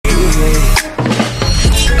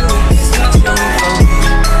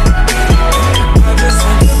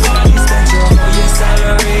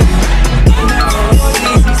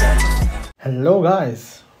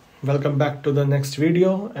Welcome back to the next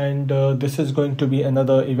video, and this is going to be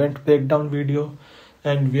another event breakdown video,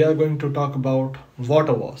 and we are going to talk about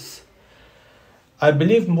Water Wars. I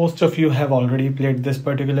believe most of you have already played this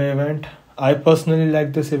particular event. I personally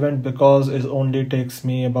like this event because it only takes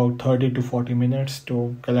me about 30 to 40 minutes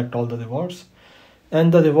to collect all the rewards,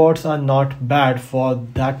 and the rewards are not bad for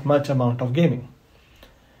that much amount of gaming.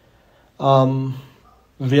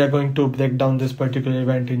 We are going to break down this particular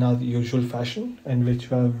event in our usual fashion, in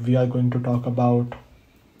which we are going to talk about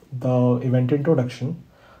the event introduction,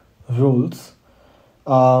 rules,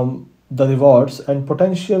 the rewards, and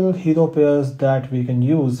potential hero pairs that we can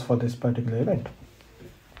use for this particular event.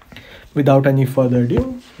 Without any further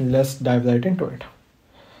ado, let's dive right into it.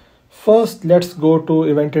 First, let's go to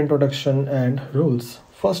event introduction and rules.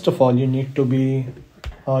 First of all, you need to be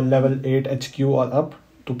level 8 HQ or up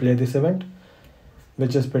to play this event,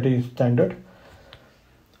 which is pretty standard.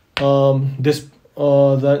 This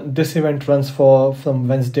event runs from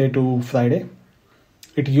Wednesday to Friday.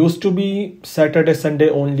 It used to be Saturday, Sunday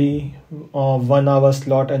only, 1 hour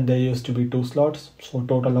slot, and there used to be 2 slots, so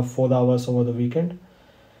total of 4 hours over the weekend.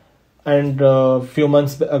 And a few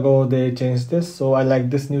months ago they changed this, so I like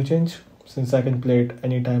this new change since I can play it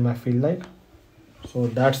anytime I feel like. So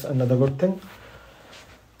that's another good thing.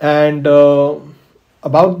 And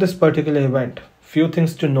about this particular event, few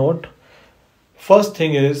things to note. First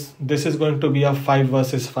thing is, this is going to be a 5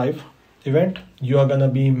 versus 5 event. You are gonna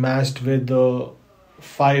be matched with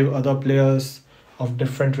 5 other players of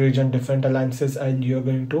different region, different alliances, and you're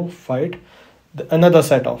going to fight another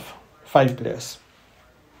set of 5 players.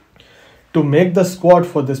 To make the squad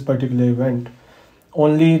for this particular event,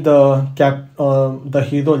 only the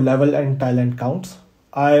hero level and talent counts.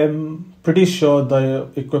 I'm pretty sure the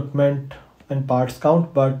equipment and parts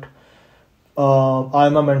count, but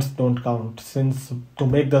armaments don't count, since to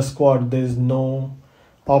make the squad there is no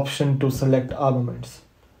option to select armaments.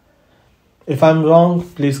 If I'm wrong,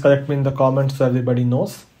 please correct me in the comments so everybody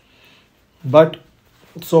knows. But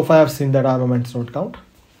so far I've seen that armaments don't count,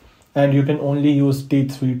 and you can only use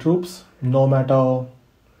T3 troops no matter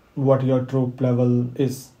what your troop level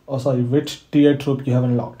is, or sorry, which tier troop you have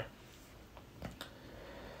unlocked.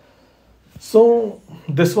 So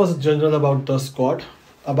this was general about the squad.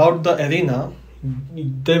 About the arena,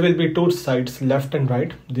 there will be 2 sides, left and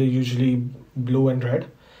right. They're usually blue and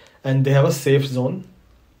red, and they have a safe zone.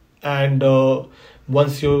 And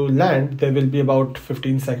once you land, there will be about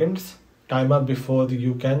 15 seconds timer before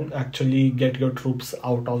you can actually get your troops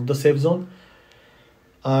out of the safe zone.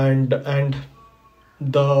 And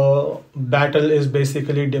the battle is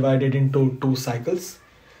basically divided into 2 cycles.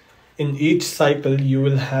 In each cycle, you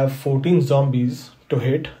will have 14 zombies to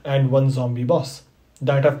hit and 1 zombie boss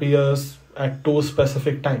that appears at 2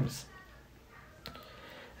 specific times.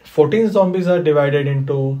 14 zombies are divided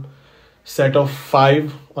into set of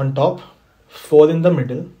 5 on top, 4 in the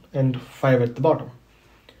middle, and 5 at the bottom.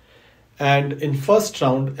 And in first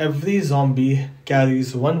round, every zombie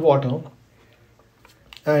carries 1 water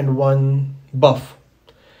and 1 buff.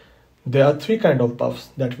 There are 3 kind of buffs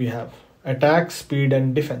that we have: attack, speed,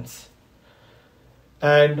 and defense.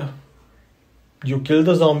 And you kill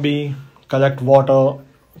the zombie, collect water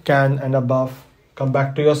can and a buff, come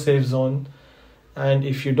back to your safe zone, and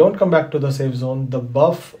if you don't come back to the safe zone, the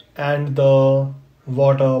buff and the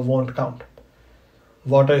water won't count.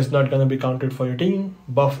 Water is not going to be counted for your team,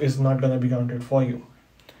 buff is not going to be counted for you.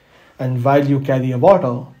 And while you carry a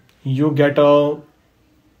water, you get a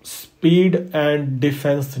speed and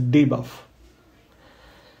defense debuff.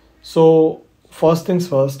 So first things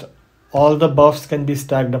first, all the buffs can be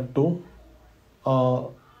stacked up to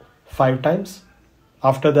 5 times.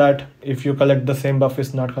 After that, if you collect the same buff,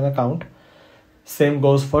 it's not gonna count. Same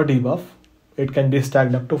goes for debuff. It can be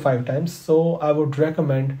stacked up to 5 times. So I would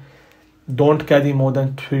recommend don't carry more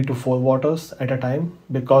than 3 to 4 waters at a time,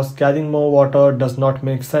 because carrying more water does not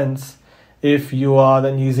make sense if you are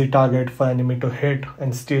an easy target for enemy to hit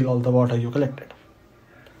and steal all the water you collected.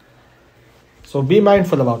 So be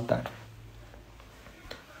mindful about that.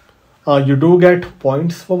 You do get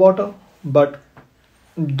points for water, but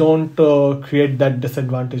don't create that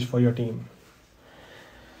disadvantage for your team.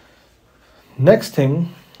 Next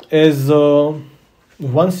thing is,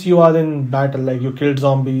 once you are in battle, like you killed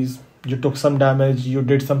zombies, you took some damage, you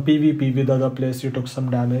did some PvP with other players, you took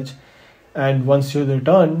some damage, and once you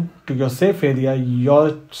return to your safe area,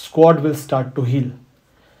 your squad will start to heal.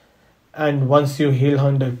 And once you heal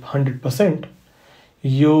 100%,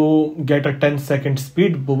 you get a 10-second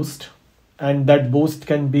speed boost, and that boost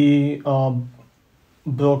can be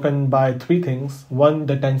broken by 3 things. 1,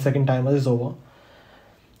 the 10-second timer is over,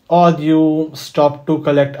 or you stop to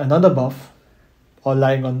collect another buff, or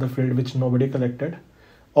lying on the field which nobody collected,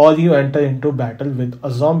 or you enter into battle with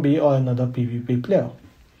a zombie or another PvP player.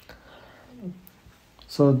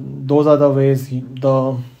 So those are the ways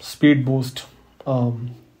the speed boost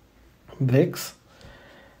breaks.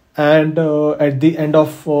 And at the end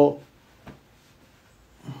of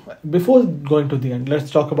before going to the end,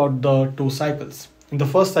 let's talk about the two cycles. In the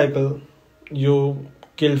first cycle, you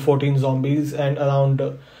kill 14 zombies, and around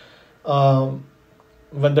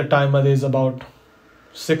when the timer is about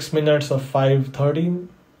 6 minutes or 5:30,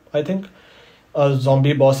 I think, a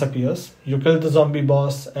zombie boss appears. You kill the zombie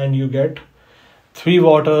boss and you get 3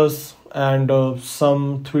 waters and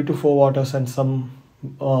some 3 to 4 waters and some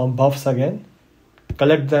buffs again.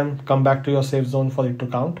 Collect them, come back to your safe zone for it to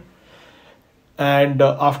count. And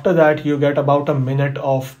after that, you get about a minute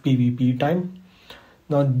of PvP time.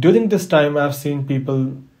 Now, during this time, I've seen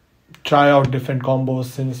people try out different combos,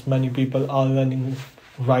 since many people are running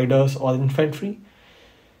riders or infantry.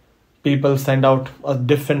 People send out a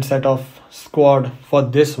different set of squad for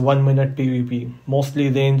this 1 minute PvP, mostly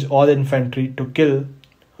range or infantry, to kill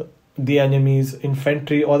the enemy's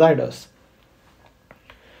infantry or riders.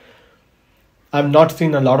 I've not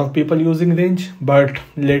seen a lot of people using range, but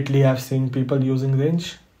lately I've seen people using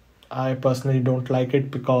range. I personally don't like it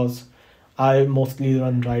because I mostly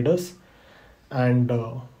run riders, and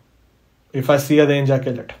if I see a range, I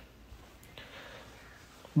kill it.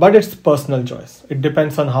 But it's personal choice. It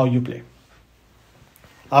depends on how you play.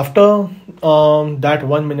 After that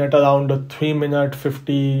 1 minute, around 3 minute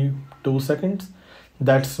 52 seconds,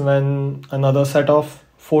 that's when another set of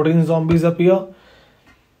 14 zombies appear.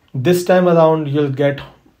 This time around, you'll get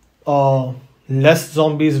less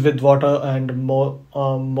zombies with water and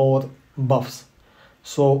more buffs.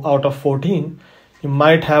 So out of 14, you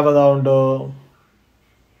might have around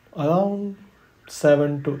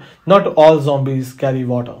 7 to... Not all zombies carry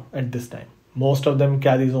water at this time. Most of them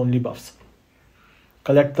carries only buffs.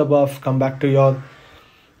 Collect the buff, come back to your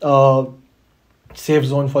safe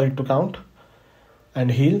zone for it to count,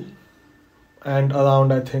 and heal. And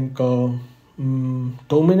around, I think, 2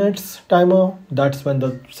 minutes timer, that's when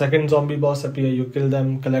the second zombie boss appear. You kill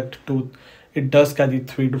them, collect 2. It does carry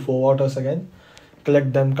 3 to 4 waters again.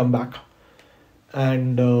 Collect them, come back.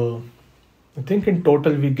 And I think in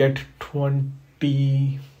total we get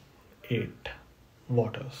 28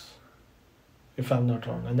 waters, if I'm not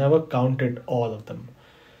wrong. I never counted all of them.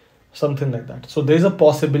 Something like that. So there's a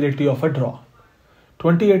possibility of a draw.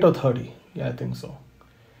 28 or 30. Yeah, I think so.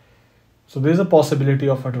 So there's a possibility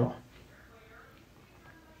of a draw.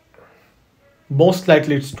 Most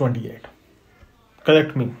likely it's 28.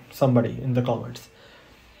 Correct me, somebody, in the comments.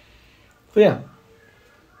 So yeah.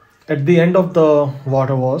 At the end of the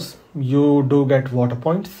water wars, you do get water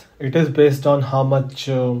points. It is based on how much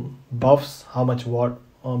buffs, how much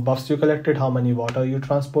buffs you collected, how many water you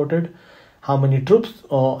transported, how many troops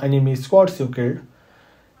or enemy squads you killed.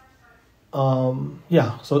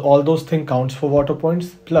 Yeah, so all those things counts for water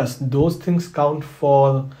points. Plus, those things count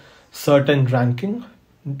for certain ranking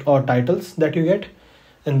or titles that you get,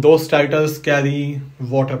 and those titles carry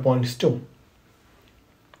water points too.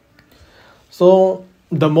 So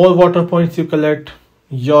the more water points you collect,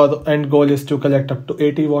 your end goal is to collect up to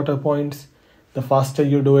 80 water points. The faster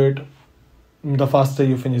you do it, the faster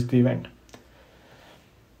you finish the event.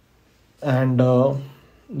 And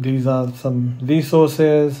these are some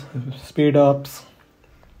resources, speed ups,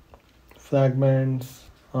 fragments,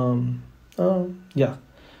 yeah,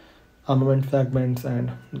 armament fragments,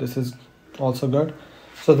 and this is also good.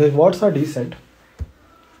 So the rewards are decent.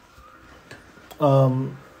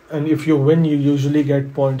 And if you win, you usually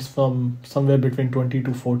get points from somewhere between 20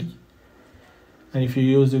 to 40. And if you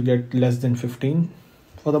use, you get less than 15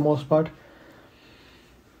 for the most part.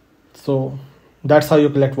 So that's how you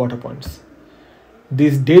collect water points.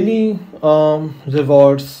 These daily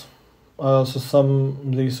rewards are also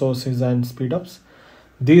some resources and speed ups.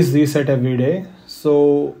 These reset every day.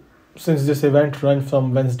 So since this event runs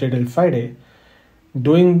from Wednesday till Friday,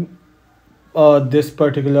 doing playing this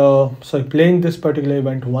particular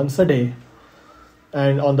event once a day,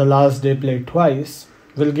 and on the last day play twice,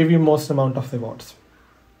 will give you most amount of rewards.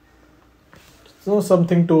 So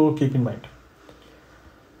something to keep in mind.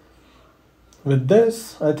 With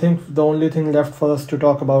this, I think the only thing left for us to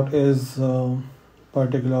talk about is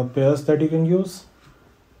particular pairs that you can use.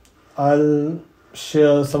 I'll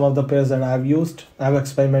share some of the pairs that I've used. I've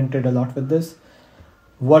experimented a lot with this.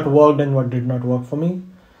 What worked and what did not work for me.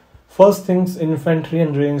 First things, infantry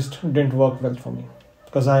and ranged didn't work well for me,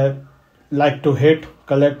 because I like to hit,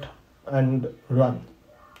 collect, and run.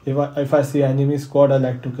 If I see enemy squad, I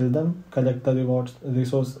like to kill them, collect the rewards,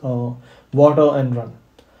 resource, water, and run.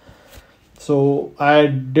 So I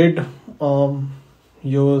did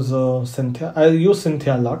use Cynthia. I use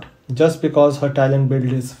Cynthia a lot just because her talent build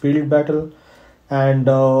is field battle, and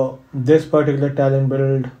this particular talent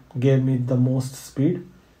build gave me the most speed.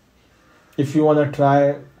 If you wanna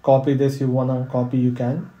try copy this, you wanna copy, you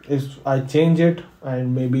can. If I change it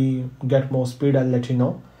and maybe get more speed, I'll let you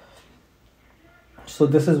know. So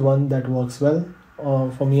this is one that works well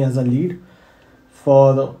for me as a lead.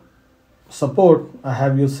 For the support, I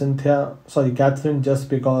have used Catherine, just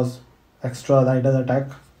because extra rider attack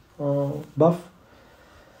buff.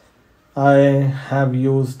 I have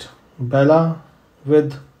used Bella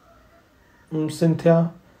with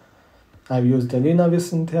Cynthia. I've used Alina with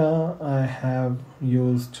Cynthia. I have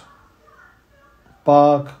used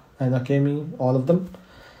Park and Akemi, all of them.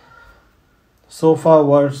 So far,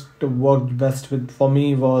 what worked best with for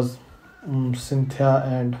me was Cynthia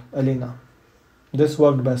and Alina. This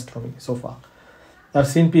worked best for me so far. I've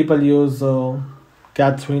seen people use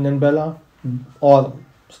Catherine and Bella, or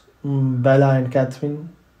Bella and Catherine,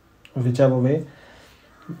 whichever way.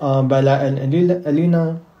 Bella and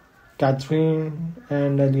Alina, Catherine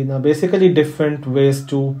and Alina. Basically, different ways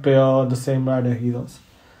to pair the same rider heroes.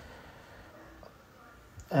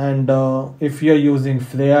 And if you're using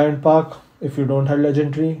Freya and Park, if you don't have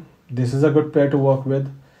legendary, this is a good pair to work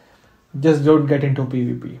with. Just don't get into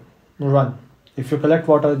PvP. Run. If you collect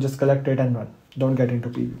water, just collect it and run. Don't get into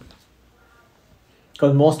PvP.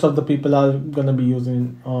 Because most of the people are gonna be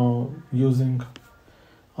using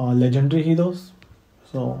legendary heroes.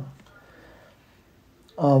 So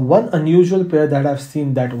one unusual pair that I've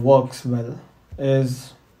seen that works well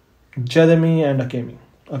is Jeremy and Akemi.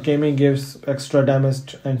 Akemi gives extra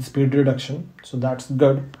damage and speed reduction, so that's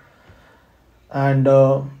good. And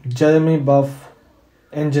Jeremy buff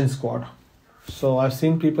engine squad. So I've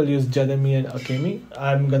seen people use Jeremy and Akemi.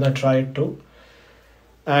 I'm gonna try it too.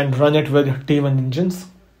 And run it with T1 engines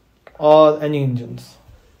or any engines.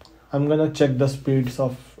 I'm gonna check the speeds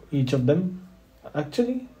of each of them.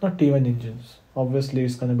 Actually, not T1 engines. Obviously,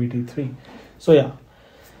 it's gonna be T3. So yeah,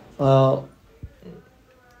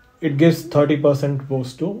 it gives 30%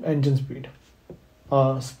 boost to engine speed,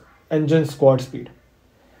 engine squad speed.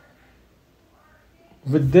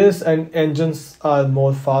 With this, and engines are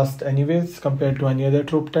more fast anyways compared to any other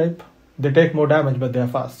troop type. They take more damage, but they are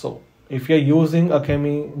fast. So if you're using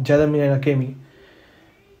Jeremy and Akemi,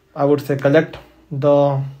 I would say collect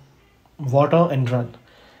the water and run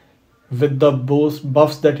with the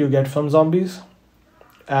buffs that you get from zombies,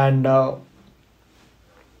 and there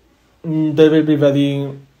will be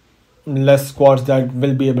very less squads that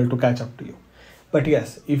will be able to catch up to you. But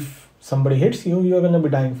yes, if somebody hits you, you're gonna be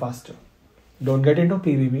dying faster. Don't get into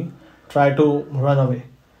PvP. Try to run away.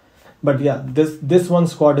 But yeah, this one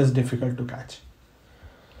squad is difficult to catch.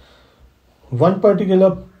 One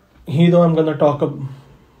particular hero I'm gonna talk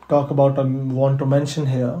about and want to mention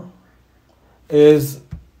here is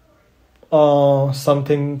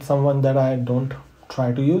someone that I don't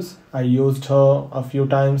try to use. I used her a few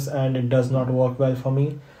times and it does not work well for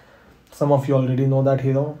me. Some of you already know that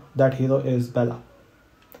hero. That hero is Bella.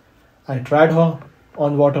 I tried her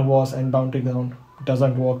on Water Wars and Bounty Ground. It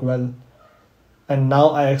doesn't work well. And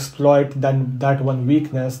now I exploit that one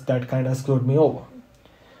weakness that kind of screwed me over,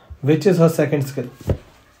 which is her second skill.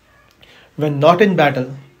 When not in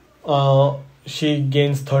battle, she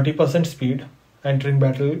gains 30% speed, entering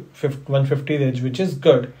battle 150 range, which is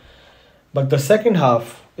good. But the second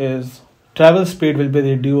half is travel speed will be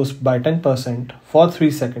reduced by 10% for 3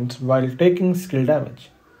 seconds while taking skill damage.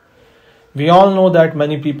 We all know that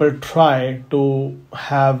many people try to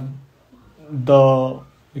have the,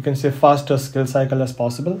 you can say, faster skill cycle as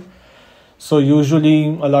possible. So usually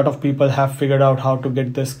a lot of people have figured out how to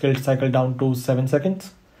get the skill cycle down to 7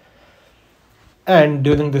 seconds. And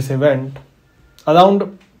during this event,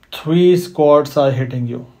 around 3 squads are hitting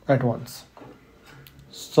you at once.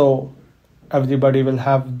 So everybody will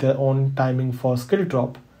have their own timing for skill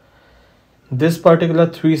drop. This particular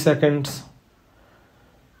 3 seconds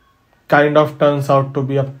kind of turns out to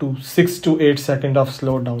be up to 6 to 8 seconds of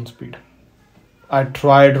slow down speed. I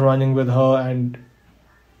tried running with her and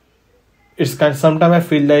it's kind of, sometimes I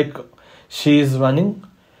feel like she is running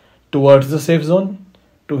towards the safe zone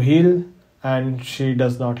to heal and she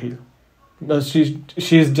does not heal.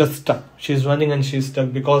 She's just stuck. She's running and she's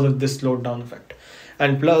stuck because of this slowed down effect.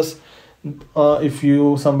 And plus,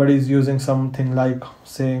 if somebody is using something like,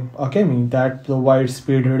 say, Akemi that provides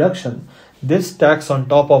speed reduction, this stacks on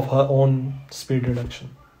top of her own speed reduction.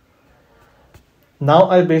 Now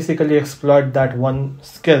I basically exploit that one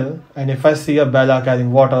skill, and if I see a Bella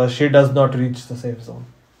carrying water, she does not reach the safe zone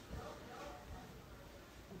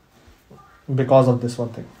because of this one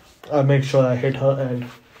thing. I make sure I hit her, and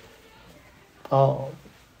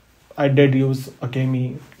I did use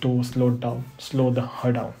Akemi to slow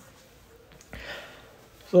her down.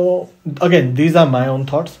 So again, these are my own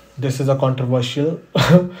thoughts. This is a controversial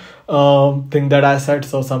thing that I said,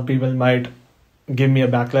 so some people might give me a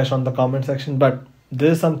backlash on the comment section, but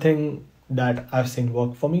this is something that I've seen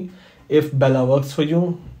work for me. If Bella works for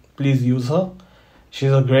you, please use her.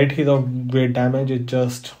 She's a great hero, great damage. It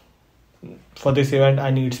just, for this event,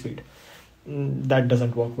 I need speed. That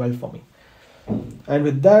doesn't work well for me. And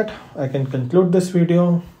with that, I can conclude this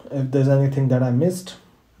video. If there's anything that I missed,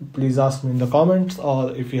 please ask me in the comments,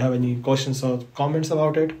 or if you have any questions or comments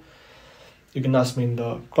about it, you can ask me in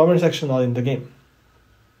the comment section or in the game.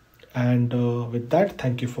 And with that,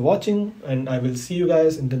 thank you for watching, and I will see you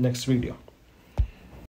guys in the next video.